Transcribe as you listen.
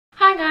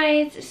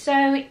guys, so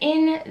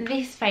in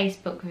this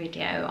Facebook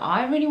video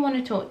I really want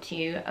to talk to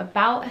you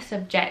about a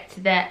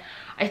subject that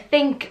I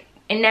think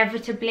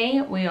inevitably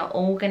we are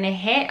all going to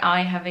hit.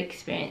 I have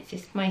experienced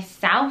this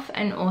myself,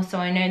 and also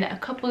I know that a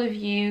couple of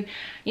you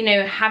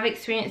have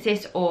experienced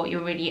this, or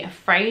you're really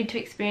afraid to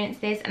experience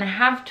this, and I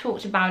have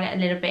talked about it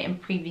a little bit in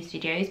previous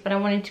videos, but I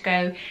wanted to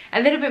go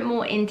a little bit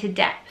more into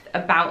depth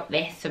about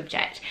this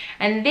subject.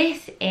 And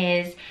this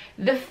is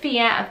the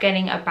fear of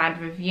getting a bad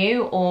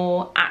review,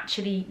 or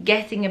actually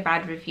getting a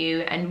bad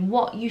review, and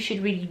what you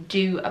should really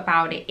do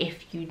about it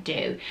if you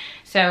do.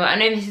 So I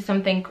know this is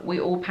something we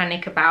all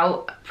panic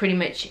about. Pretty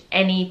much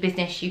any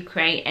business you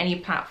create, any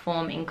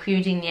platform,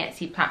 including the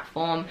Etsy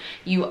platform,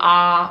 you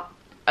are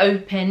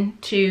open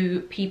to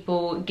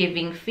people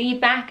giving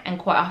feedback, and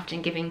quite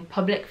often giving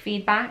public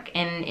feedback.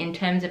 And in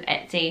terms of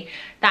Etsy,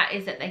 that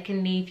is that they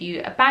can leave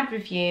you a bad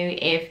review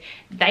if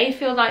they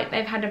feel like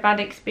they've had a bad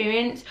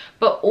experience,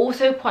 but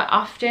also quite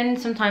often,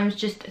 sometimes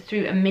just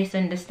through a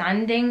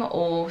misunderstanding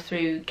or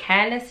through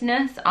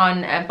carelessness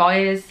on a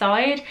buyer's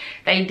side,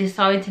 they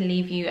decide to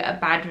leave you a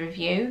bad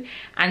review,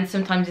 and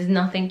sometimes there's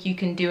nothing you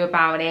can do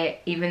about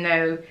it, even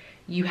though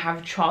you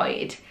have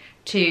tried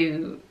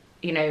to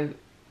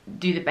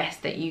do the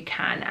best that you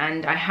can.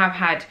 And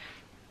I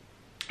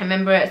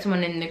remember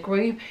someone in the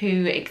group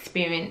who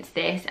experienced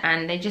this,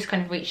 and they just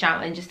kind of reached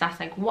out and just asked,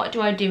 like, what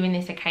do I do in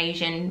this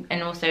occasion?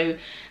 And also,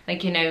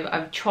 like,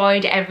 I've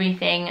tried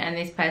everything and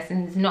this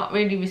person's not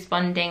really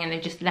responding, and they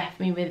just left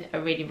me with a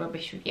really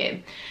rubbish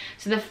review.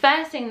 So the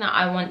first thing that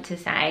I want to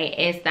say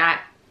is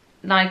that,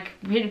 like,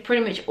 pretty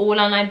much all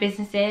online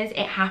businesses,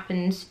 it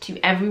happens to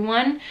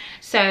everyone.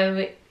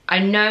 So I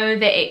know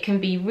that it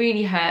can be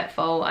really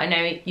hurtful. I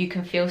know you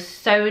can feel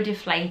so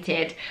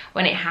deflated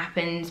when it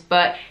happens,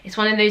 but it's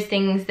one of those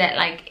things that,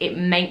 like, it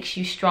makes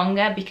you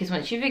stronger, because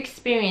once you've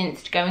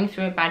experienced going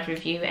through a bad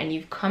review and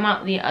you've come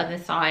out the other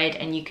side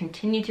and you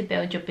continue to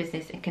build your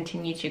business and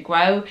continue to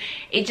grow,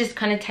 it just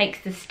kind of takes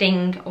the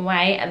sting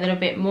away a little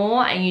bit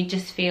more, and you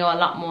just feel a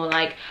lot more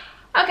like,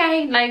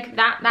 okay, like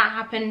that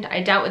happened,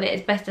 I dealt with it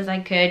as best as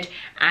I could,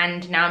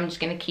 and now I'm just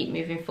going to keep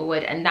moving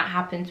forward. And that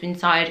happens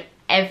inside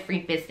every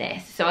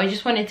business. So I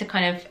just wanted to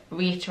kind of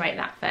reiterate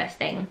that first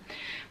thing.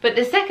 But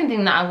the second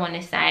thing that I want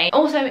to say,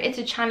 also, it's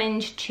a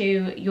challenge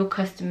to your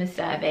customer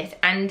service.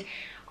 And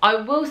I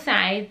will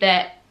say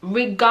that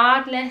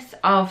regardless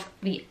of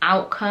the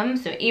outcome,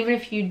 so even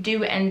if you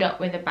do end up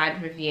with a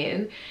bad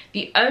review,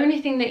 the only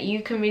thing that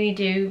you can really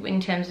do in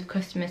terms of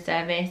customer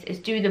service is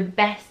do the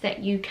best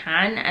that you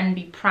can and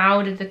be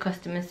proud of the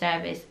customer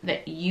service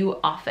that you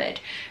offered.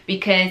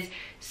 Because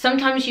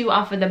sometimes you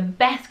offer the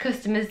best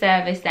customer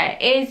service there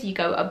is, you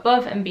go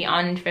above and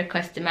beyond for a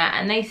customer,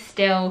 and they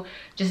still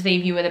just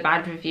leave you with a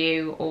bad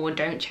review or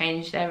don't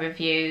change their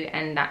review,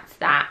 and that's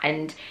that.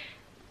 And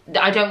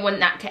I don't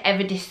want that to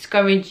ever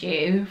discourage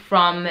you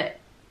from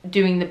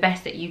doing the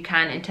best that you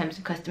can in terms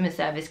of customer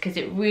service, because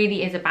it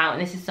really is about,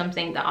 and this is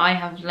something that I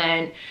have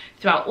learned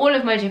throughout all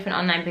of my different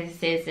online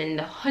businesses and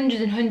the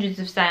hundreds and hundreds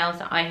of sales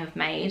that I have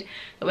made,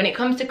 that when it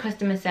comes to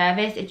customer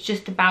service, it's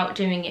just about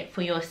doing it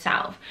for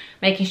yourself,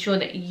 making sure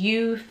that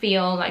you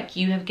feel like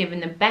you have given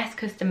the best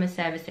customer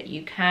service that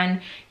you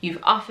can,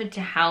 you've offered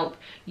to help,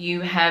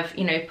 you have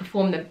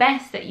performed the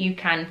best that you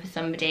can for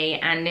somebody,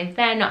 and if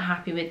they're not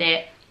happy with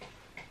it,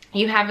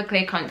 you have a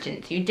clear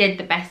conscience, you did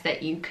the best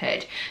that you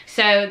could.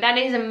 So that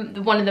is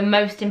one of the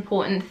most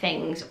important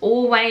things.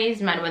 Always,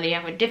 no matter whether you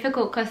have a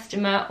difficult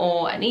customer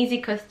or an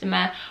easy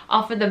customer,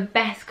 offer the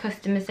best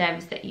customer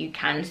service that you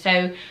can.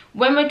 So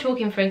when we're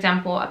talking, for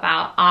example,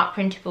 about art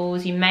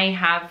printables, you may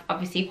have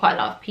obviously quite a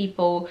lot of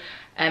people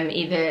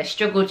either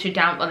struggle to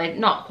download, well,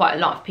 not quite a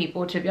lot of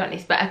people to be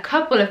honest, but a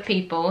couple of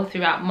people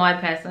throughout my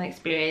personal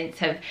experience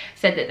have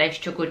said that they've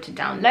struggled to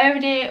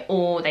download it,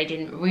 or they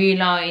didn't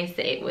realise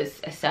that it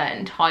was a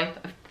certain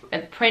type of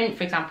print.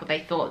 For example,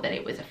 they thought that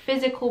it was a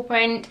physical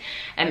print,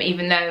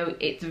 even though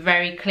it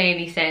very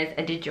clearly says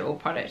a digital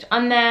product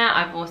on there.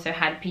 I've also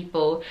had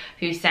people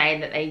who say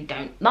that they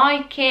don't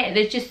like it.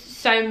 There's just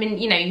so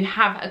many, you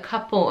have a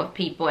couple of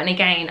people, and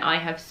again, I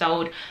have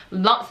sold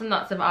lots and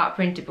lots of art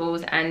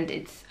printables, and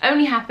it's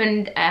only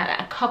happened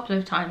a couple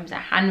of times, a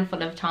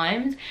handful of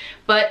times,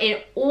 but in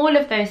all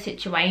of those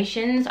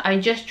situations, I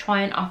just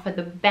try and offer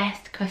the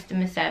best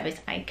customer service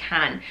I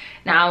can.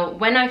 Now,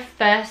 when I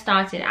first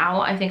started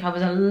out, I think I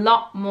was a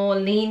lot more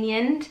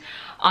lenient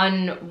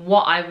on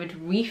what I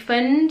would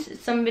refund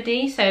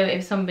somebody. So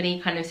if somebody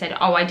kind of said,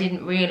 oh, I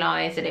didn't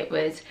realize that it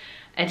was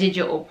a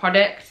digital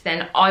product,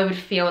 then I would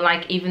feel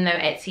like, even though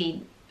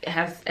Etsy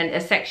has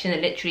a section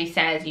that literally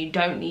says you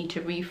don't need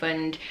to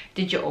refund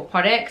digital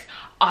products,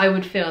 I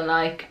would feel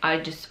like I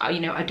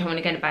don't want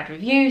to get a bad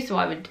review, so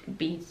I would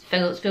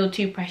feel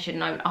too pressured,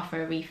 and I would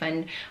offer a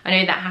refund. I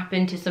know that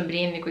happened to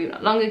somebody in the group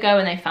not long ago,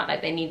 and they felt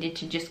like they needed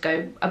to just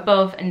go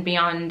above and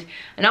beyond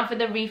and offer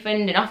the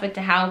refund and offer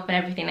to help and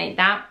everything like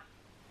that.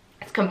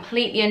 It's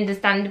completely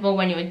understandable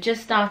when you're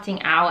just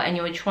starting out and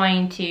you're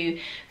trying to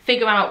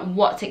figure out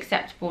what's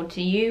acceptable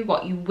to you,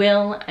 what you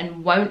will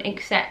and won't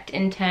accept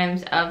in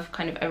terms of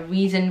kind of a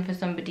reason for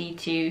somebody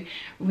to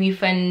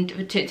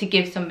refund, to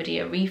give somebody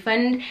a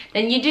refund.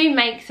 Then you do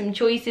make some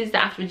choices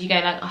that afterwards you go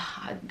like,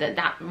 oh,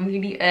 that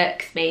really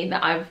irks me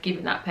that I've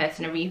given that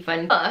person a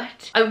refund.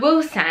 But I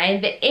will say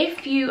that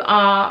if you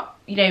are,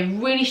 you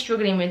know, really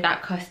struggling with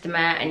that customer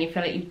and you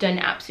feel like you've done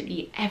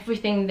absolutely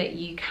everything that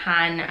you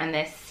can and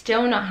they're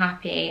still not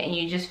happy, and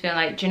you just feel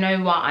like, do you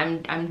know what,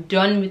 I'm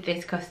done with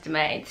this customer,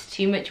 it's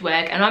too much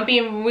work. And I'm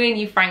being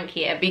really frank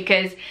here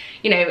because,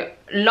 you know,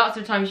 lots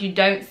of times you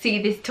don't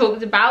see this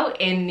talked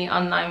about in the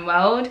online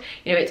world.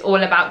 You know, it's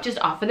all about just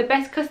offer the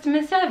best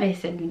customer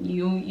service and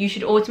you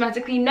should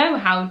automatically know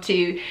how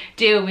to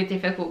deal with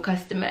difficult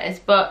customers.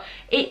 But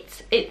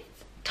it's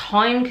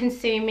time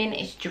consuming,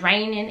 it's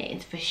draining,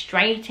 it's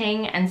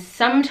frustrating, and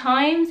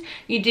sometimes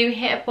you do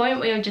hit a point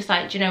where you're just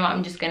like, do you know what,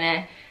 I'm just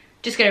gonna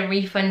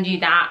refund you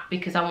that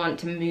because I want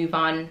to move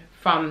on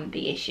from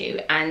the issue.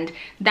 And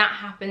that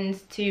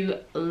happens to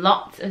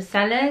lots of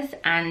sellers,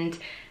 and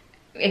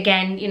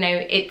again, you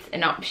know, it's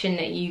an option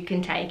that you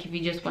can take if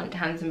you just want to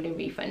hand somebody a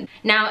refund.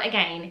 Now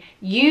again,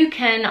 you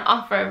can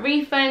offer a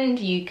refund,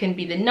 you can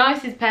be the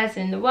nicest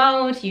person in the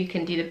world, you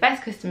can do the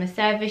best customer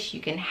service, you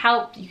can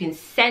help, you can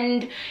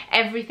send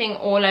everything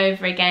all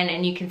over again,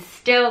 and you can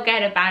still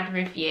get a bad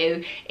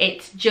review.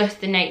 It's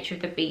just the nature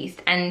of the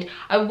beast. And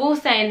I will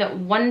say that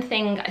one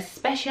thing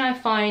especially I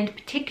find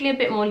particularly a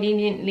bit more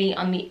leniently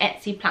on the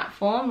Etsy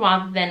platform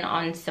rather than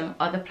on some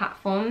other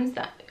platforms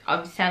that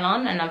I've sell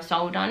on and I've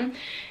sold on,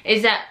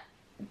 is that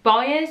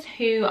buyers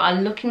who are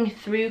looking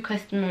through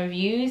customer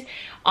reviews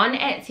on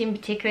Etsy in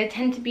particular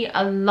tend to be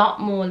a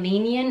lot more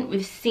lenient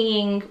with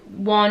seeing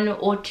 1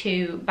 or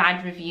 2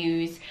 bad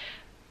reviews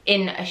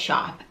in a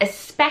shop,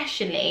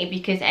 especially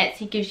because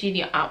Etsy gives you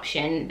the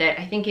option that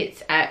I think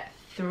it's at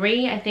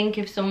 3. I think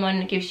if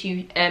someone gives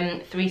you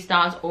 3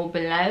 stars or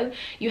below,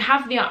 you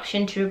have the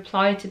option to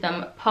reply to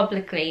them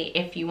publicly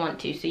if you want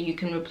to. So you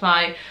can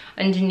reply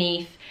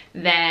underneath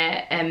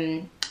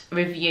their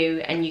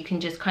review and you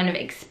can just kind of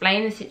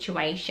explain the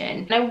situation.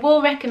 And I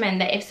will recommend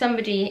that if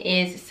somebody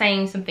is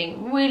saying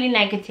something really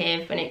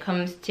negative when it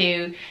comes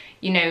to,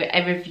 you know,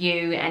 a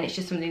review, and it's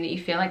just something that you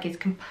feel like is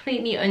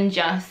completely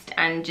unjust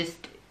and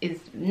just is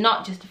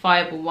not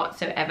justifiable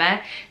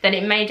whatsoever, then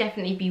it may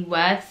definitely be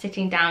worth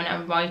sitting down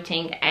and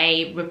writing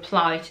a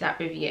reply to that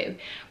review.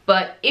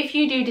 But if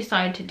you do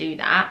decide to do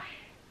that,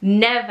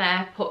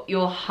 never put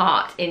your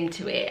heart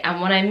into it.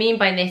 And what I mean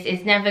by this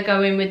is never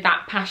go in with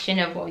that passion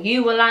of, well,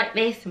 you were like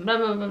this and blah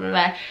blah blah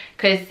blah,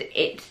 because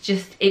it's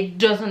just, it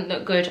doesn't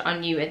look good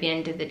on you at the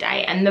end of the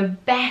day. And the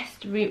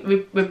best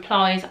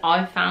replies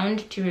I've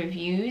found to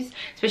reviews,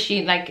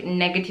 especially like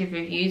negative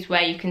reviews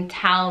where you can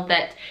tell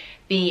that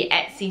the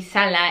Etsy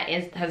seller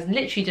has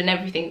literally done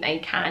everything they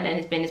can and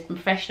has been as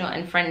professional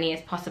and friendly as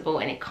possible,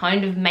 and it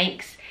kind of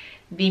makes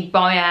the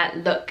buyer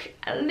look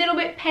a little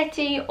bit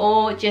petty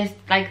or just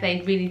like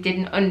they really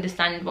didn't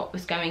understand what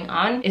was going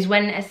on, is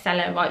when a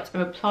seller writes a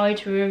reply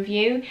to a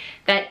review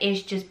that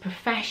is just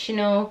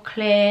professional,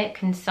 clear,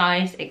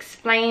 concise,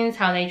 explains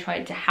how they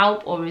tried to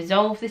help or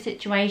resolve the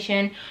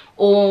situation,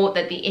 or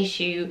that the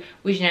issue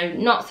was, you know,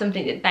 not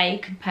something that they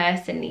could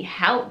personally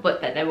help, but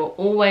that they were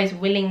always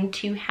willing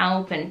to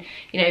help. And,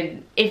 you know,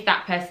 if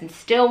that person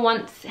still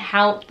wants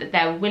help, that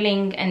they're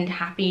willing and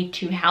happy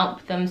to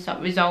help them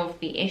resolve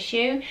the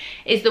issue.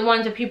 Is the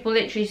ones where people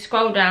literally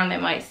scroll down, they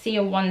might see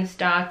a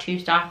 1-star,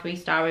 2-star,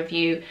 3-star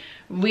review,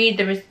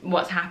 read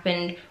what's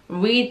happened,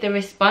 read the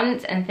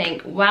response and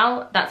think,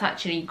 well, that's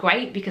actually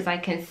great because I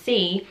can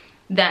see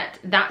that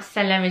that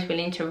seller is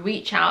willing to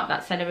reach out,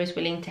 that seller is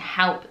willing to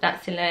help,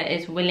 that seller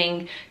is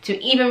willing to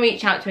even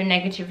reach out to a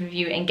negative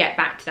review and get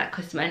back to that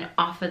customer and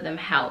offer them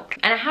help.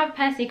 And I have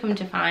personally come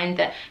to find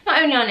that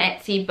not only on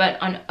Etsy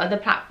but on other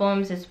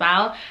platforms as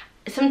well,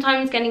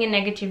 sometimes getting a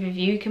negative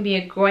review can be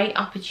a great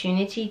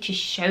opportunity to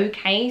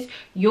showcase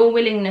your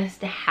willingness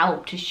to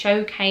help, to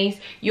showcase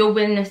your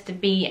willingness to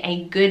be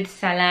a good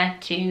seller,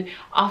 to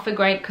offer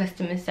great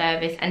customer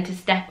service, and to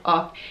step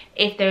up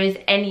if there is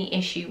any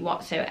issue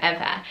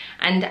whatsoever.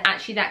 And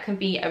actually that can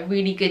be a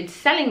really good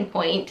selling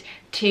point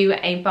to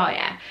a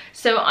buyer.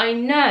 So I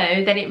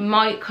know that it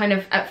might kind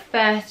of at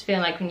first feel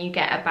like when you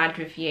get a bad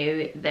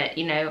review that,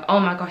 you know, oh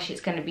my gosh,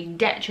 it's going to be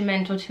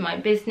detrimental to my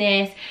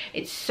business,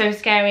 it's so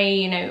scary,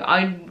 you know,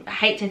 I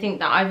hate to think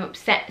that I've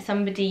upset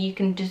somebody. You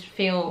can just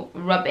feel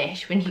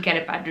rubbish when you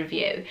get a bad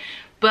review.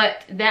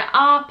 But there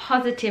are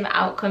positive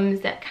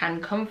outcomes that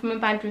can come from a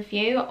bad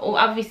review. Or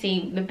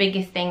obviously the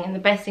biggest thing and the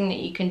best thing that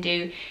you can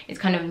do is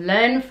kind of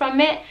learn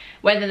from it,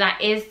 whether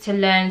that is to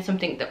learn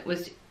something that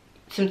was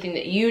something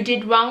that you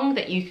did wrong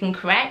that you can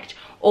correct,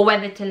 or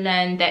whether to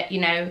learn that,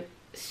 you know,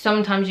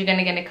 sometimes you're going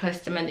to get a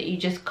customer that you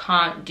just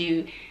can't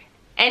do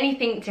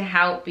anything to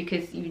help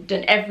because you've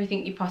done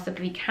everything you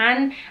possibly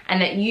can,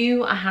 and that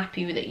you are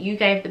happy with it. You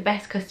gave the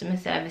best customer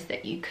service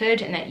that you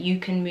could, and that you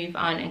can move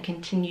on and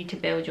continue to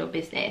build your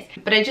business.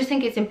 But I just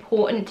think it's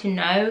important to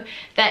know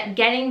that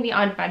getting the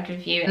odd bad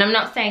review, and I'm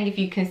not saying if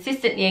you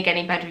consistently are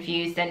getting bad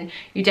reviews then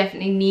you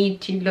definitely need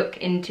to look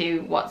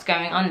into what's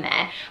going on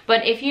there,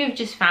 but if you've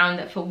just found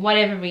that for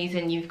whatever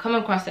reason you've come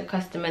across a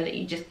customer that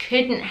you just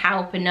couldn't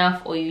help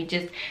enough, or they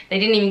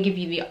didn't even give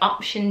you the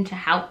option to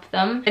help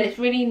them, then it's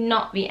really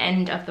not the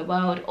end of the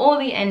world or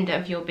the end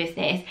of your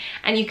business,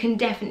 and you can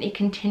definitely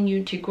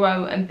continue to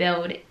grow and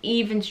build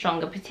even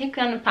stronger,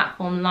 particularly on a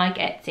platform like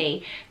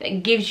Etsy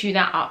that gives you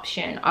that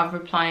option of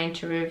replying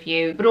to a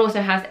review, but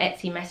also has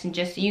Etsy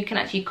Messenger, so you can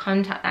actually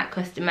contact that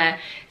customer,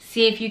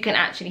 see if you can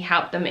actually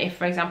help them if,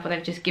 for example,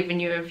 they've just given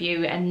you a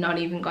review and not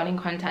even got in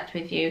contact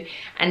with you,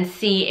 and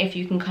see if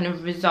you can kind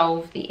of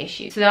resolve the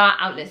issue. So there are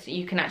outlets that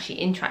you can actually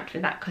interact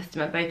with that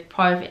customer both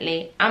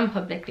privately and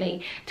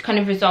publicly to kind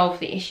of resolve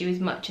the issue as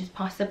much as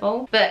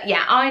possible. But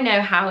yeah, I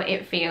know how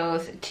it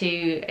feels to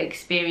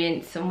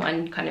experience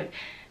someone kind of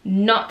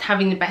not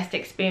having the best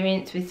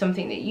experience with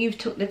something that you've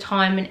took the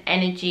time and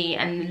energy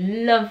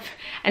and love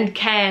and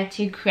care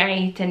to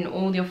create, and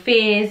all your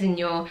fears and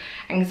your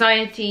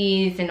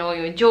anxieties and all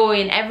your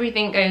joy and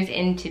everything goes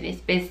into this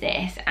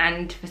business,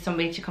 and for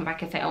somebody to come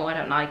back and say, oh, I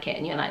don't like it,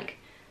 and you're like,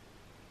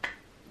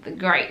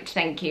 great,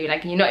 thank you,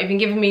 like you're not even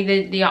giving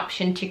me the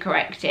option to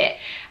correct it.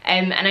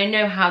 And I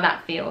know how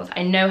that feels,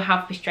 I know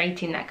how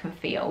frustrating that can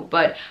feel,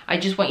 but I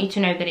just want you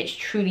to know that it's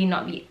truly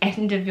not the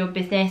end of your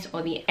business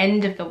or the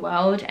end of the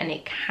world, and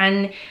it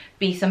can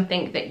be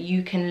something that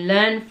you can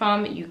learn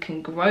from, you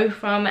can grow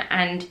from,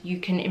 and you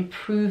can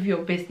improve your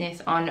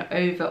business on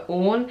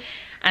overall.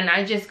 And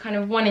I just kind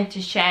of wanted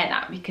to share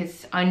that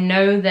because I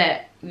know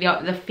that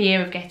the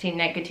fear of getting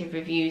negative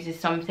reviews is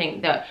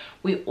something that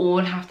we all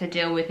have to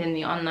deal with in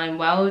the online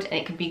world, and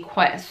it can be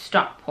quite a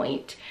stop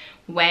point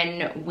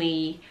when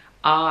we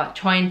are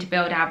trying to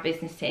build our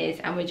businesses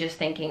and we're just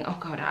thinking, oh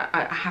god,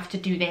 I have to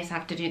do this, I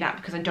have to do that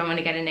because I don't want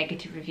to get a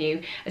negative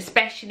review,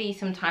 especially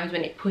sometimes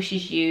when it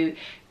pushes you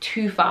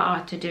too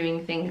far to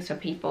doing things for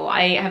people.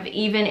 I have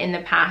even in the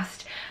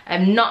past,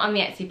 not on the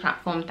Etsy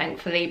platform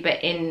thankfully,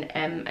 but in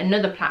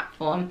another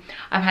platform,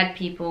 I've had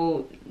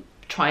people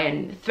try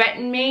and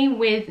threaten me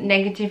with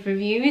negative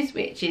reviews,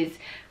 which is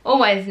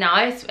always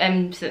nice,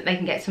 so that they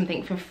can get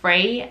something for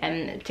free,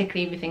 and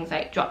particularly with things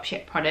like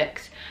dropship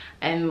products,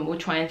 will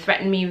try and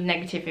threaten me with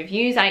negative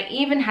reviews. I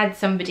even had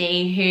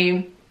somebody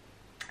who,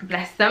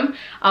 bless them,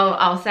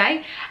 I'll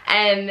say,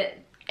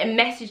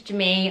 messaged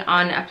me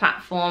on a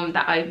platform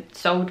that I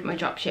sold my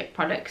dropship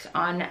products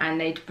on, and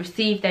they'd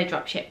received their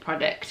dropship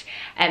product,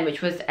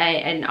 which was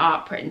an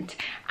art print,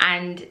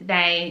 and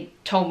they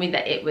told me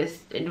that it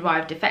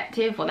arrived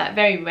defective. Well, that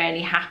very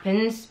rarely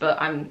happens,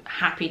 but I'm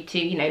happy to,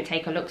 you know,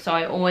 take a look. So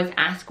I always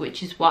ask,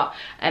 which is what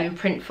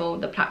Printful,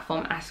 the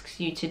platform,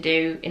 asks you to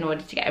do in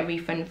order to get a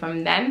refund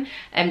from them,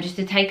 just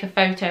to take a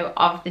photo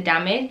of the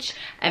damage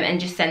and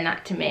just send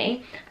that to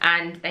me.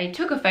 And they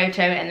took a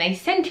photo and they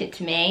sent it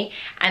to me,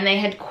 and they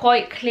had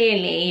quite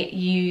clearly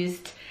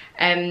used,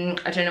 I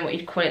don't know what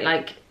you'd call it,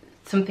 like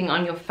something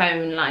on your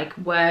phone, like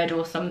Word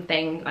or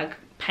something, like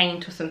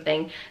Paint or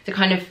something, to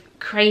kind of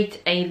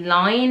create a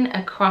line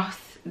across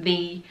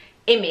the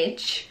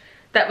image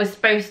that was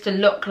supposed to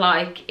look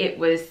like it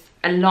was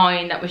a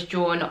line that was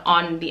drawn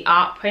on the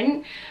art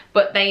print.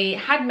 But they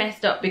had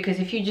messed up, because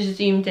if you just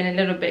zoomed in a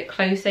little bit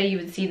closer, you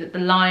would see that the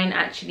line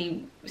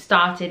actually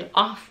started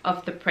off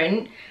of the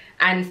print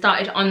and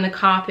started on the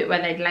carpet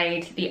where they'd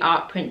laid the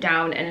art print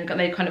down, and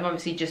they kind of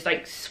obviously just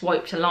like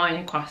swiped a line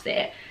across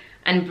it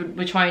and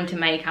were trying to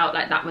make out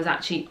like that was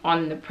actually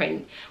on the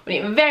print, when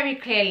it very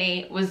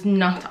clearly was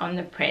not on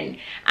the print.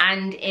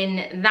 And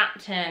in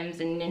that terms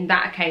and in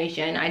that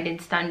occasion, I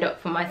did stand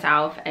up for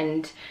myself,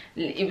 and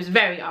it was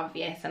very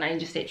obvious, and I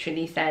just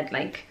literally said,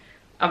 like,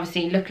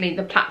 obviously luckily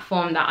the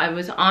platform that I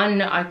was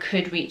on, I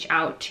could reach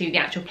out to the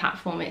actual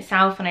platform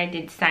itself, and I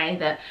did say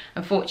that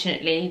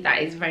unfortunately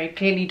that is very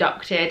clearly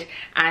doctored,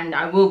 and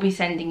I will be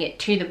sending it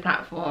to the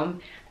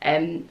platform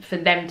for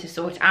them to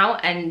sort out.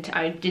 And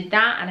I did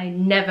that, and I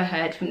never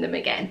heard from them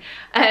again,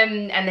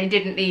 and they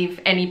didn't leave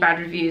any bad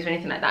reviews or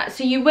anything like that.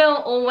 So you will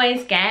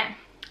always get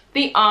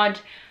the odd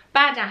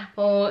bad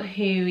apple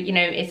who, you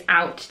know, is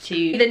out to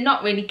either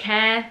not really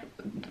care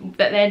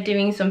that they're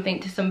doing something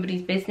to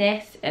somebody's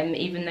business,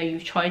 even though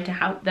you've tried to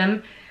help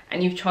them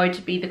and you've tried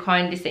to be the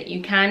kindest that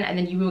you can, and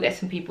then you will get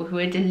some people who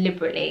are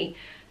deliberately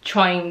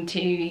trying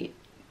to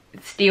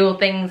steal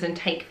things and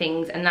take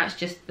things, and that's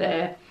just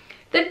the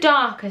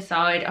darker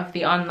side of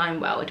the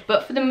online world.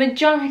 But for the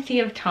majority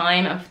of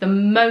time, and for the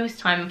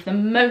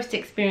most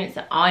experience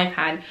that I've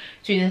had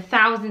through the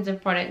thousands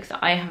of products that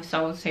I have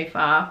sold so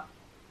far,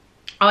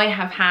 I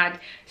have had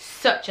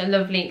such a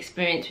lovely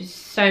experience with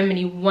so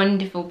many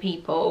wonderful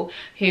people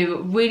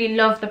who really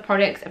love the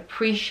products,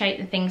 appreciate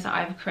the things that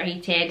I've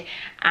created,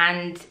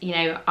 and you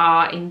know,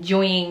 are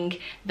enjoying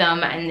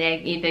them, and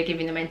they're either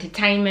giving them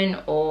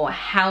entertainment or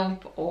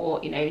help or,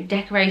 you know,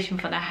 decoration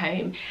for their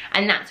home.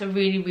 And that's a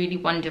really, really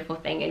wonderful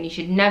thing, and you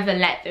should never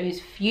let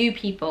those few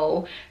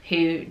people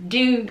who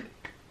do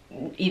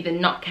either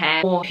not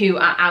care or who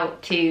are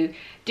out to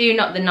do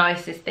not the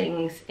nicest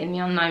things in the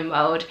online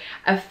world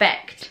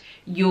affect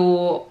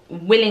your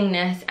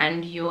willingness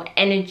and your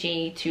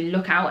energy to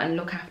look out and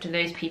look after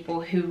those people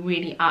who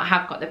really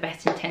have got the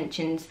best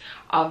intentions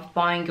of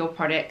buying your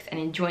products and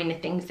enjoying the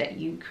things that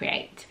you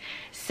create.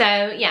 So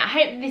yeah, I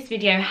hope this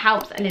video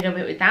helps a little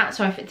bit with that.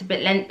 So if it's a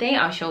bit lengthy,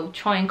 I shall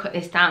try and cut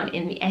this down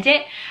in the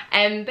edit.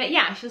 But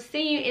yeah, I shall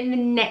see you in the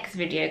next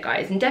video,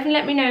 guys. And definitely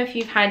let me know if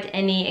you've had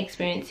any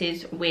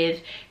experiences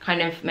with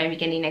kind of maybe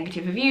getting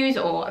negative reviews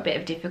or a bit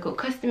of difficult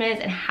customers,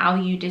 and how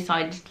you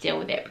decided to deal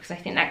with it, because I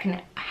think that can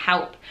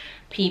help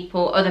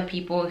other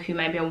people who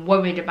maybe are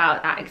worried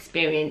about that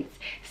experience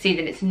see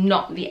that it's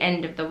not the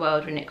end of the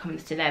world when it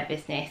comes to their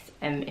business,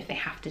 if they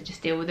have to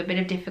just deal with a bit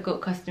of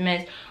difficult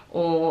customers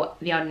or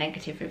the odd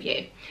negative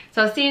review.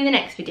 So I'll see you in the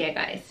next video,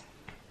 guys.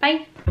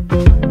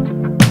 Bye.